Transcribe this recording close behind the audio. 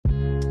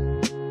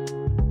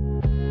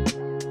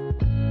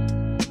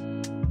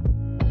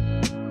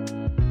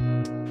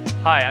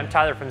Hi, I'm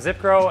Tyler from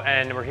ZipGrow,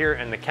 and we're here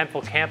in the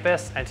Kentville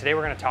campus, and today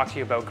we're going to talk to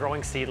you about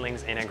growing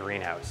seedlings in a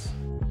greenhouse.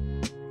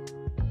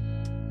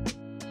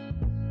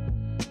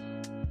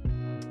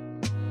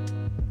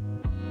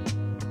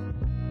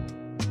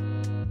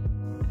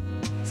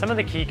 Some of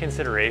the key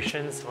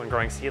considerations when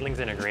growing seedlings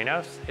in a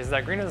greenhouse is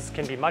that greenhouses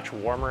can be much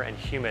warmer and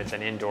humid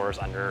than indoors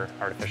under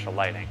artificial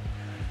lighting.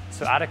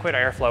 So adequate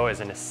airflow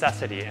is a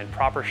necessity and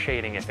proper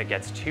shading if it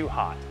gets too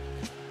hot.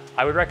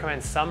 I would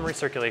recommend some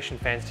recirculation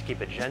fans to keep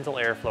a gentle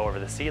airflow over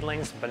the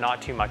seedlings, but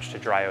not too much to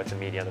dry out the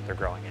media that they're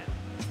growing in.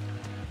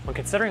 When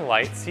considering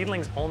light,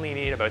 seedlings only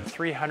need about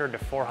 300 to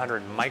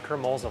 400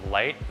 micromoles of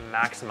light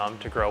maximum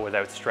to grow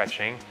without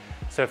stretching.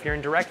 So if you're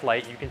in direct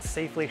light, you can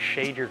safely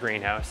shade your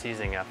greenhouse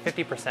using a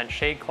 50%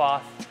 shade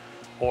cloth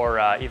or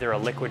either a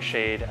liquid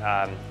shade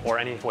or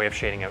any way of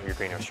shading out your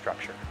greenhouse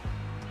structure.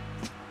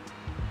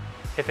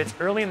 If it's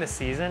early in the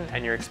season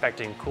and you're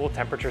expecting cool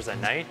temperatures at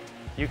night,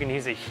 you can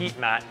use a heat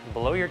mat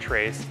below your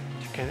trays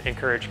to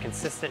encourage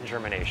consistent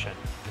germination.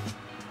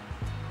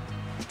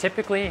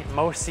 Typically,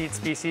 most seed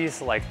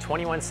species like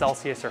 21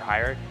 Celsius or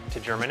higher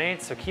to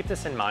germinate, so keep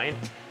this in mind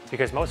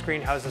because most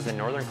greenhouses in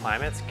northern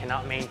climates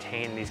cannot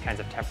maintain these kinds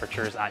of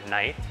temperatures at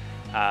night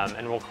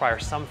and will require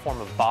some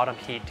form of bottom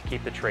heat to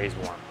keep the trays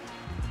warm.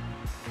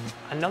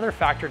 Another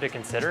factor to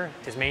consider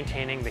is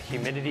maintaining the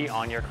humidity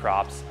on your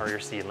crops or your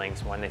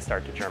seedlings when they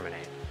start to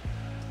germinate.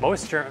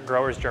 Most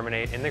growers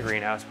germinate in the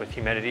greenhouse with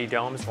humidity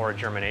domes or a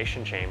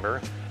germination chamber,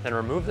 then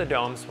remove the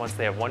domes once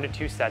they have 1 to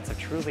 2 sets of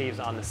true leaves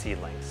on the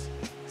seedlings.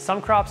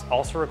 Some crops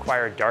also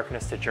require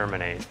darkness to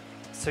germinate,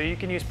 so you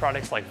can use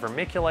products like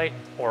vermiculite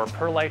or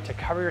perlite to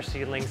cover your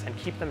seedlings and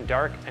keep them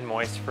dark and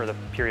moist for the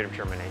period of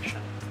germination.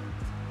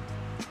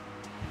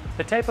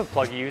 The type of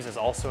plug you use is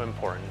also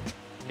important.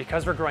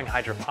 Because we're growing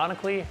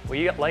hydroponically,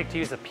 we like to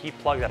use a peat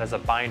plug that has a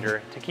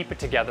binder to keep it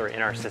together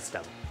in our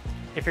system.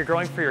 If you're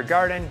growing for your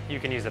garden, you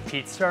can use a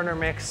peat starter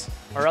mix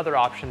or other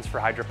options for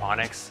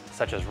hydroponics,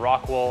 such as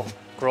rock wool,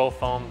 grow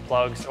foam,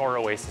 plugs, or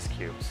oasis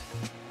cubes.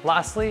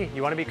 Lastly,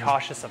 you want to be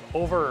cautious of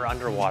over or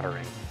under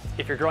watering.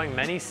 If you're growing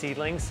many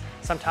seedlings,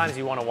 sometimes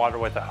you want to water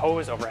with a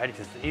hose overhead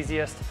because it's the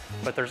easiest,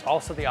 but there's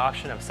also the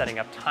option of setting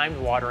up timed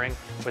watering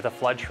with a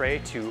flood tray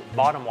to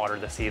bottom water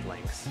the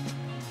seedlings.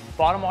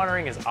 Bottom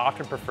watering is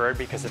often preferred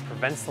because it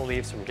prevents the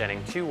leaves from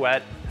getting too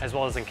wet, as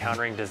well as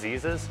encountering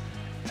diseases,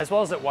 as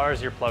well as it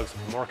waters your plugs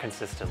more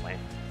consistently.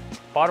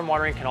 Bottom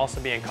watering can also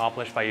be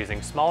accomplished by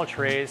using small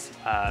trays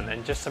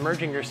and just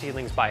submerging your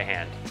seedlings by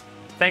hand.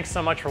 Thanks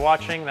so much for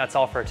watching. That's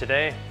all for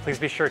today. Please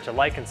be sure to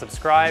like and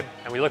subscribe,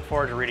 and we look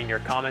forward to reading your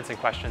comments and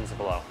questions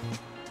below.